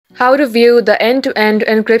How to view the end-to-end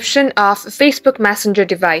encryption of Facebook Messenger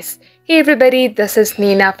device. Hey everybody, this is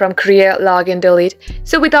Nina from Create, Login, Delete.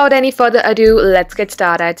 So without any further ado, let's get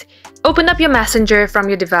started. Open up your Messenger from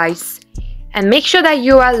your device and make sure that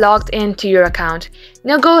you are logged into your account.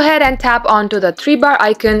 Now go ahead and tap onto the 3-bar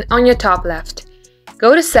icon on your top left.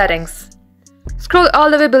 Go to Settings. Scroll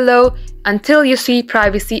all the way below until you see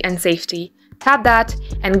Privacy and Safety. Tap that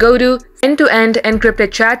and go to End-to-end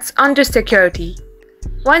Encrypted Chats under Security.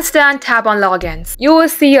 Once done, tap on Logins. You will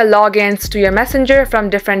see your logins to your Messenger from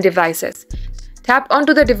different devices. Tap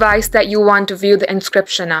onto the device that you want to view the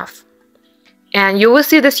encryption of. And you will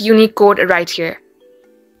see this unique code right here.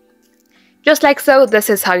 Just like so,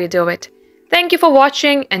 this is how you do it. Thank you for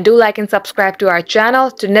watching and do like and subscribe to our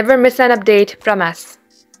channel to never miss an update from us.